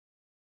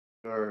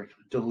are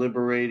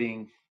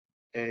deliberating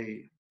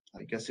I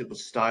guess it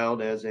was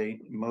styled as a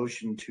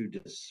motion to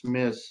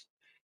dismiss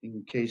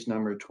in case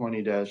number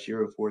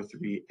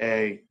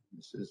 20-043A.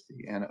 This is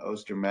the Anna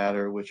Oster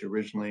matter, which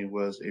originally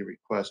was a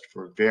request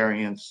for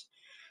variance.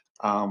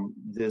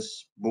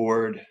 This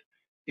board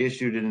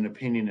issued an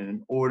opinion and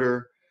an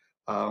order.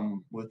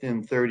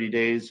 Within 30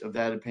 days of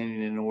that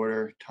opinion and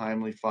order,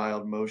 timely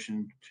filed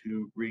motion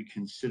to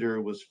reconsider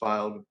was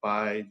filed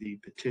by the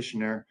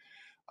petitioner.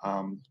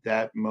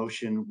 That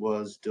motion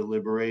was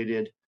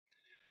deliberated.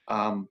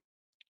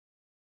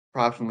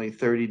 Approximately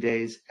 30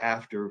 days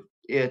after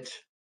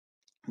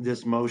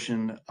this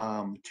motion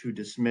to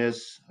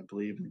dismiss, I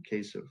believe in the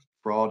case of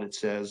fraud, it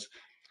says,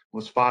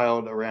 was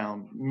filed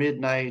around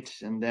midnight,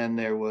 and then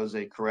there was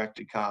a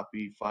corrected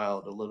copy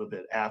filed a little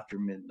bit after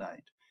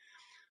midnight.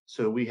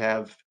 So we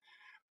have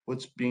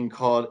what's being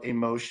called a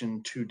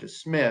motion to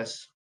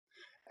dismiss.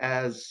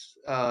 As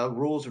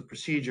rules of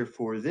procedure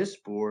for this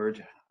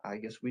board, I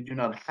guess we do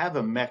not have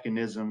a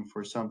mechanism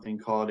for something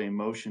called a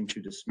motion to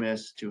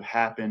dismiss to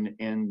happen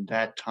in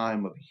that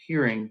time of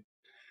hearing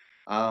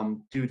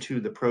due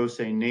to the pro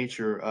se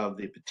nature of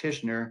the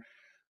petitioner.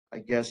 I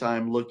guess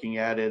I'm looking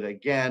at it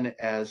again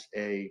as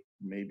a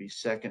maybe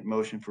second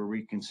motion for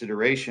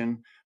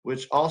reconsideration,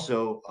 which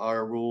also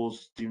our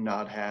rules do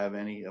not have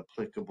any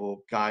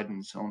applicable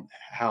guidance on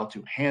how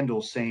to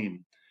handle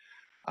same.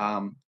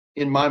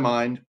 In my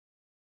mind,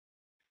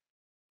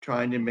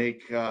 trying to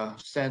make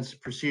sense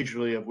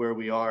procedurally of where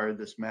we are in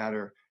this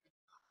matter,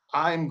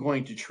 I'm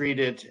going to treat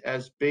it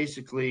as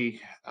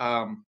basically,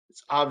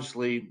 it's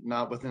obviously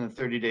not within the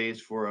 30 days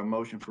for a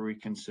motion for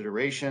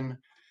reconsideration.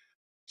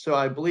 So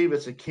I believe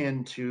it's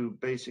akin to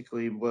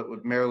basically what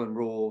would Maryland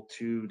Rule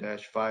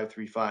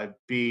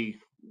 2-535B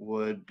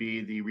would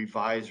be the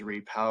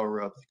revisory power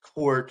of the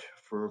court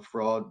for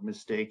fraud,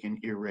 mistake, and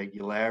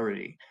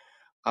irregularity.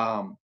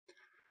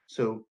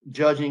 So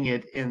judging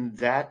it in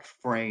that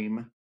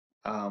frame,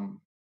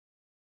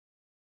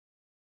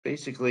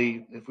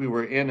 basically, if we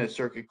were in a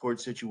circuit court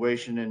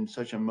situation and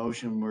such a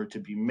motion were to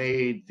be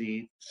made,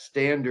 the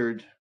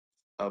standard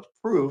of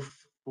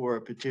proof for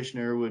a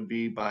petitioner would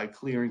be by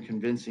clear and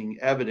convincing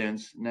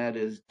evidence, and that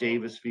is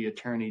Davis v.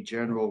 Attorney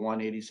General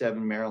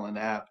 187 Maryland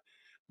App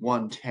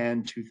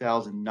 110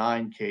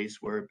 2009 case,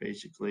 where it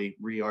basically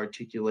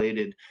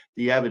re-articulated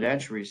the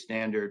evidentiary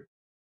standard.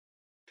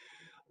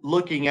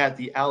 Looking at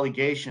the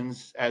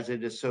allegations as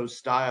it is so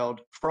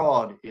styled,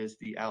 fraud is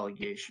the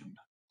allegation.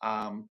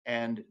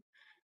 And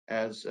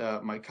as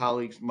my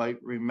colleagues might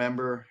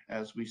remember,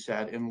 as we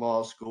sat in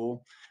law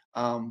school,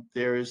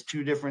 there is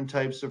two different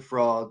types of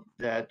fraud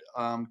that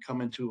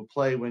come into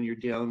play when you're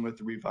dealing with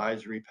the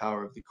revisory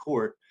power of the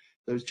court.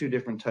 Those two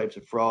different types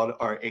of fraud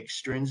are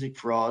extrinsic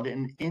fraud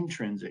and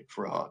intrinsic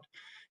fraud.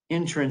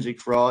 Intrinsic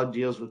fraud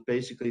deals with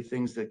basically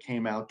things that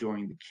came out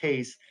during the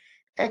case.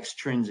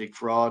 Extrinsic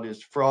fraud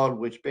is fraud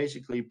which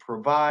basically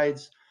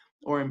provides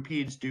or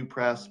impedes due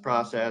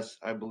process.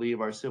 I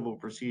believe our civil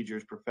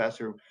procedures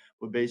professor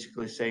would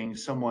basically saying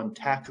someone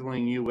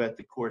tackling you at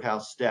the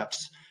courthouse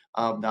steps,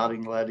 not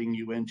letting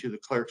you into the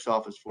clerk's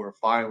office for a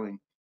filing.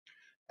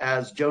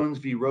 As Jones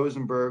v.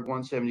 Rosenberg,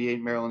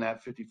 178 Maryland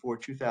Act 54,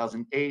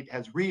 2008,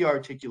 has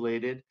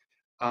re-articulated,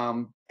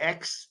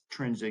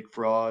 extrinsic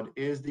fraud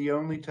is the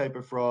only type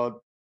of fraud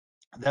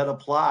that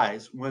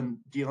applies when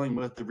dealing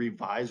with the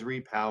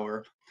revisory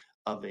power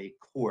of a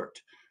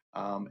court.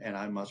 And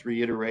I must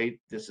reiterate,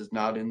 this is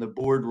not in the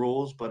board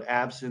rules, but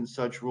absent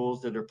such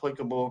rules that are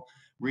applicable,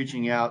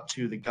 reaching out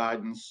to the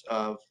guidance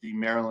of the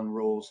Maryland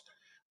rules.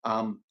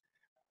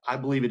 I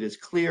believe it is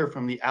clear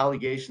from the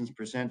allegations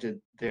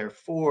presented,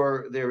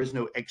 therefore, there is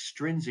no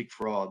extrinsic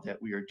fraud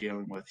that we are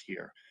dealing with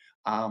here.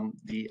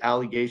 The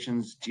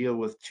allegations deal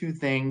with two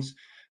things,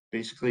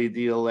 basically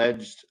the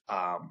alleged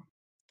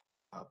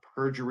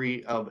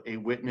perjury of a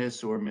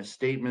witness or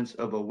misstatements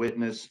of a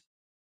witness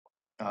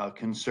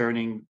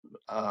concerning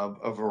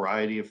a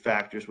variety of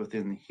factors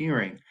within the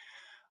hearing.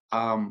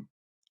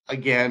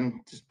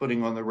 Again, just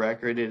putting on the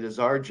record, it is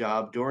our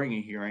job during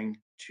a hearing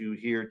to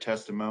hear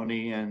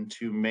testimony and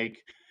to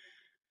make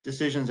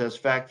decisions as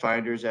fact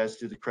finders as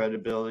to the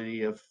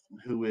credibility of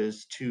who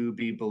is to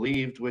be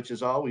believed, which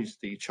is always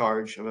the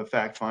charge of a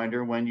fact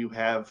finder when you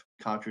have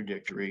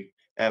contradictory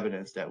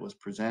evidence that was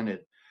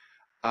presented.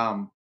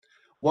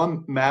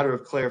 One matter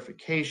of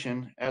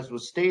clarification, as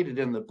was stated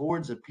in the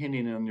board's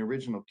opinion in the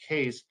original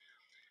case,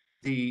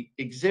 the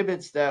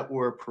exhibits that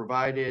were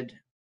provided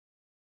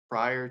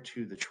prior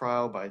to the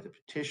trial by the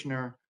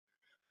petitioner,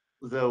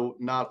 though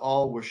not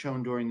all were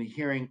shown during the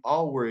hearing,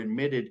 all were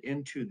admitted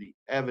into the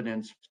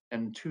evidence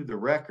and to the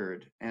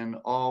record, and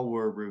all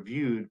were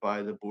reviewed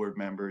by the board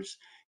members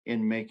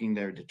in making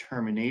their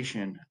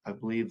determination. I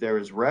believe there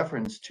is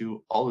reference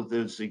to all of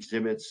those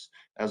exhibits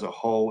as a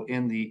whole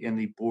in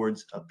the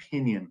board's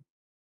opinion.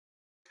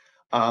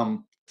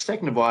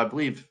 Second of all, I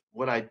believe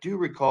what I do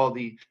recall,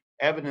 the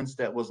evidence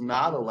that was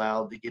not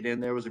allowed to get in,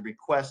 there was a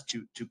request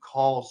to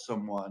call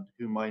someone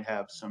who might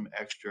have some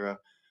extra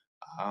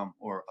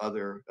or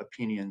other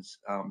opinions.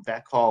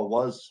 That call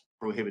was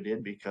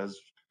prohibited because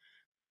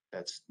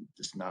That's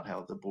just not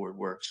how the board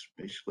works.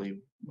 Basically,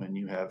 when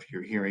you have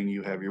your hearing,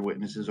 you have your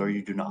witnesses or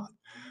you do not.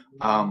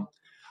 Um,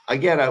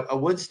 Again, I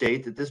would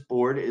state that this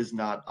board is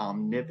not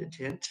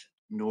omnipotent,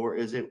 nor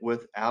is it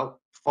without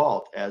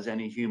fault, as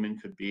any human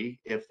could be.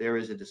 If there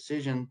is a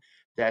decision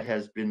that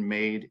has been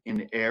made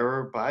in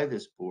error by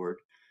this board,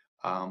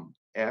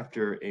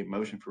 after a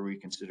motion for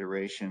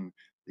reconsideration,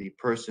 the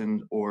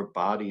person or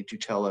body to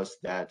tell us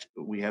that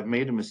we have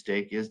made a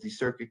mistake is the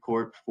Circuit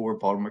Court for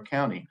Baltimore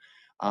County,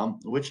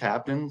 which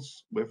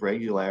happens with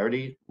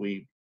regularity.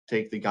 We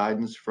take the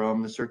guidance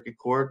from the Circuit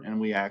Court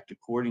and we act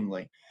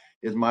accordingly.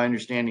 Is my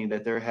understanding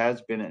that there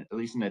has been at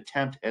least an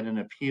attempt at an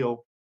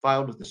appeal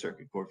filed with the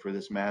Circuit Court for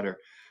this matter,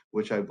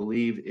 which I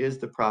believe is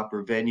the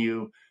proper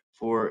venue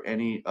for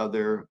any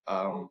other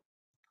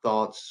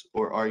thoughts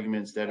or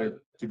arguments that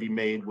are to be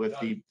made with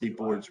the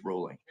board's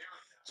ruling.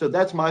 So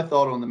that's my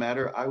thought on the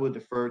matter. I would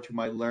defer to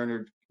my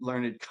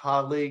learned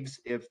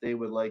colleagues if they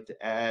would like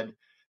to add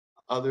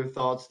other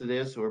thoughts to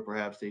this, or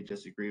perhaps they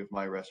disagree with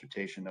my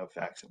recitation of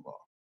facts and law.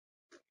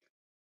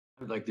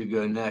 I'd like to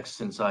go next,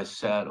 since I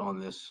sat on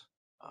this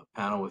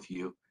panel with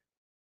you,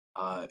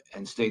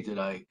 and state that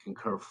I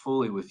concur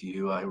fully with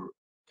you. I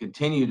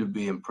continue to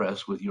be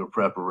impressed with your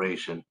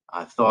preparation.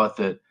 I thought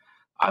that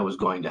I was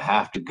going to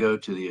have to go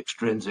to the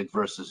extrinsic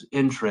versus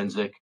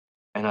intrinsic,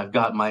 and I've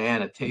got my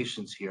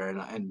annotations here.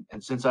 And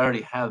since I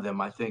already have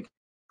them, I think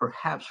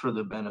perhaps for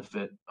the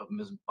benefit of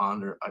Ms.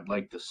 Bonder, I'd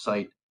like to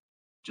cite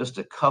just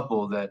a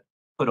couple that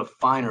put a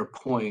finer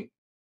point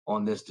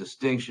on this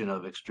distinction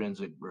of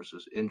extrinsic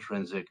versus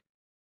intrinsic,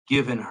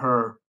 given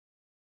her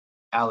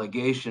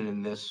allegation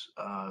in this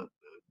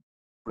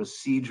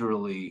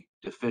procedurally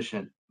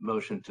deficient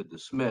motion to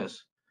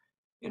dismiss,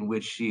 in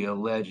which she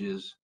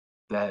alleges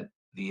that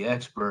the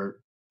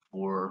expert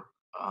for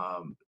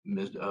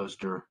Ms.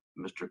 Oster,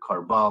 Mr.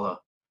 Carbala,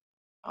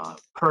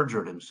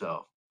 perjured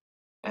himself.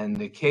 And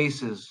the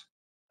cases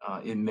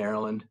in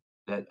Maryland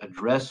that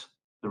address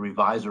the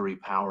revisory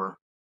power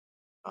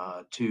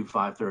to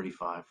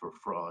 535 for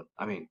fraud,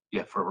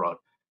 for fraud,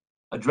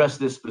 address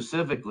this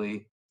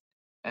specifically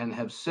and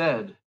have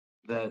said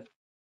that,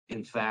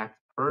 in fact,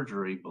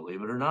 perjury,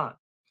 believe it or not,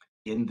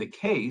 in the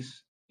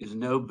case is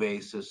no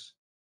basis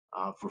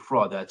for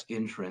fraud. That's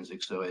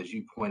intrinsic. So as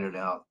you pointed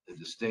out, the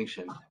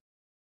distinction,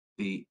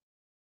 the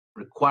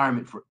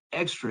requirement for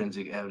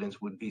extrinsic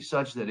evidence would be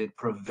such that it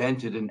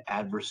prevented an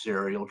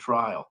adversarial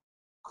trial.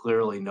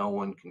 Clearly, no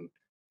one can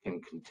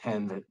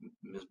contend that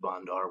Ms.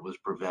 Bondar was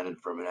prevented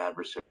from an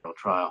adversarial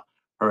trial.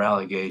 Her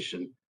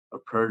allegation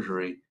of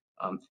perjury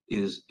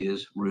is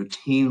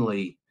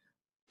routinely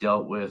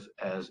dealt with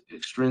as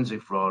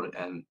extrinsic fraud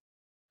and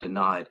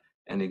denied.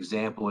 An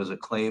example is a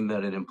claim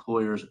that an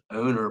employer's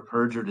owner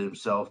perjured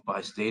himself by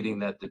stating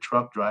that the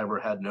truck driver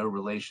had no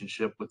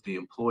relationship with the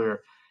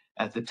employer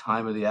at the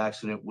time of the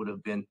accident would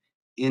have been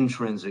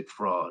intrinsic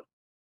fraud.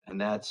 And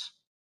that's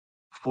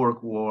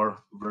Fork War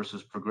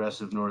versus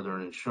Progressive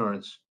Northern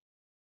Insurance.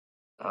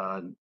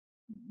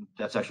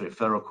 That's actually a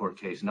federal court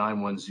case,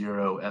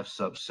 910 F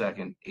sub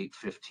second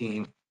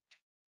 815.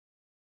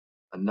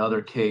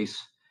 Another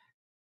case,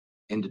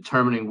 in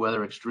determining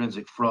whether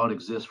extrinsic fraud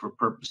exists for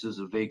purposes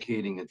of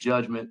vacating a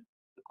judgment,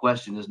 the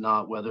question is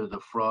not whether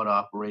the fraud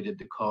operated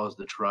to cause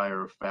the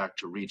trier of fact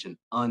to reach an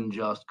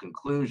unjust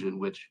conclusion,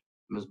 which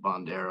Ms.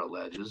 Bondera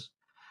alleges,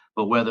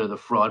 but whether the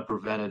fraud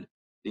prevented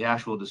the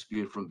actual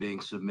dispute from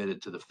being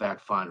submitted to the fact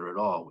finder at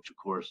all, which of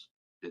course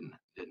didn't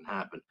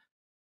happen.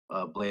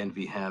 Bland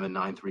v. Hammond,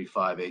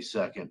 935 A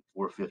second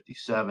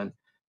 457.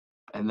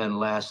 And then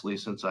lastly,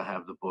 since I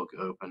have the book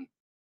open,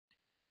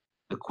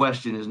 the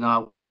question is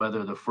not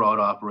whether the fraud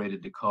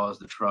operated to cause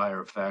the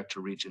trier of fact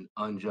to reach an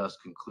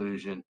unjust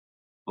conclusion,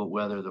 but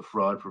whether the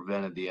fraud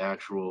prevented the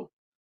actual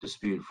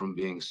dispute from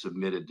being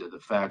submitted to the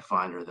fact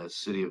finder.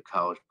 That's City of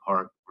College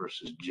Park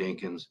versus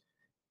Jenkins,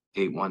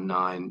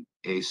 819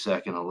 A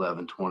second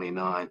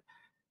 1129.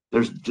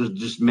 There's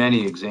just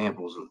many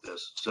examples of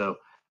this. So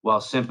while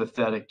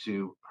sympathetic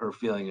to her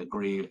feeling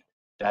aggrieved,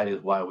 that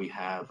is why we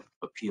have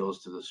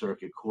appeals to the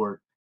circuit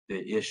court.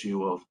 The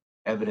issue of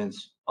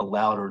evidence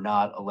allowed or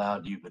not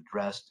allowed, you've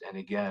addressed. And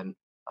again,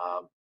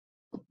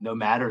 no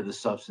matter the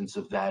substance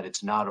of that,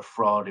 it's not a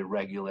fraud,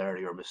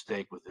 irregularity, or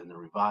mistake within the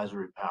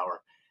revisory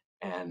power.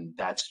 And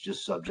that's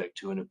just subject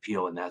to an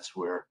appeal, and that's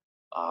where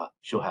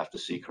she'll have to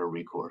seek her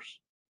recourse.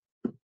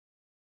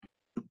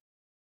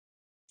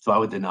 So I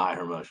would deny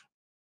her motion.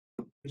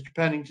 Mr.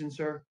 Pennington,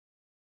 sir.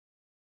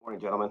 Morning,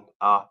 gentlemen.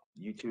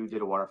 You two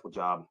did a wonderful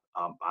job.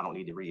 I don't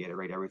need to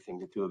reiterate everything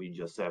the two of you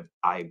just said.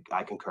 I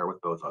concur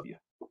with both of you.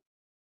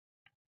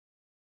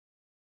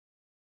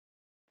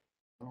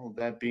 Well,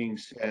 that being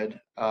said,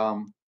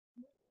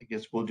 I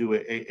guess we'll do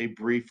a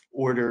brief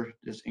order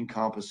just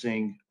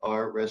encompassing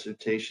our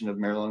recitation of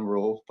Maryland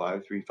Rule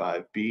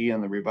 535B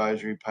and the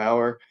revisory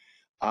power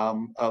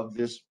of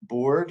this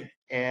board.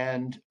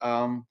 And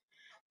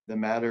the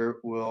matter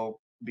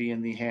will be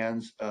in the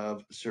hands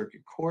of the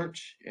circuit court,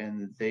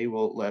 and they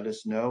will let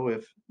us know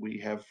if we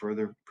have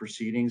further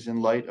proceedings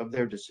in light of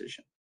their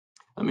decision.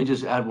 Let me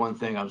just add one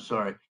thing. I'm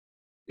sorry.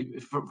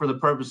 for the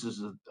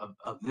purposes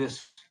of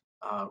this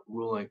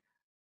ruling,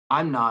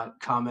 I'm not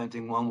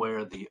commenting one way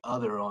or the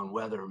other on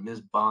whether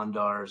Ms.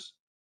 Bondar's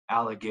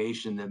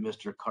allegation that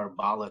Mr.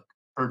 Karbalik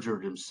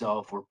perjured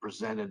himself or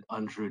presented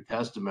untrue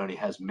testimony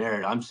has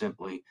merit. I'm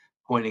simply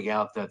pointing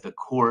out that the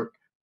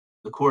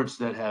courts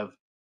that have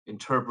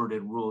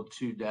interpreted Rule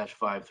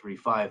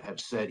 2-535 have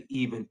said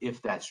even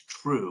if that's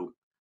true,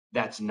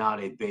 that's not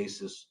a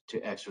basis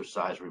to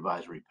exercise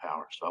revisory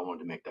power. So I wanted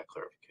to make that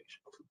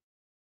clarification.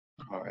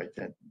 All right,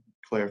 that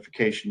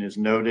clarification is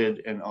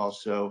noted, and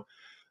also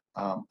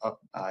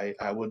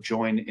I will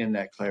join in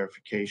that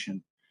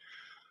clarification.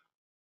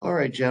 All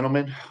right,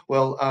 gentlemen.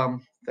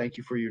 Well, thank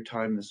you for your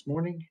time this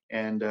morning,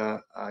 and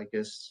I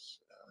guess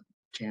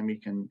Tammy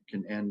can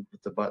end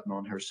with the button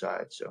on her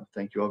side. So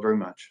thank you all very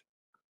much.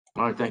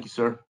 All right, thank you,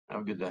 sir.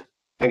 Have a good day.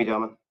 Thank you,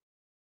 gentlemen.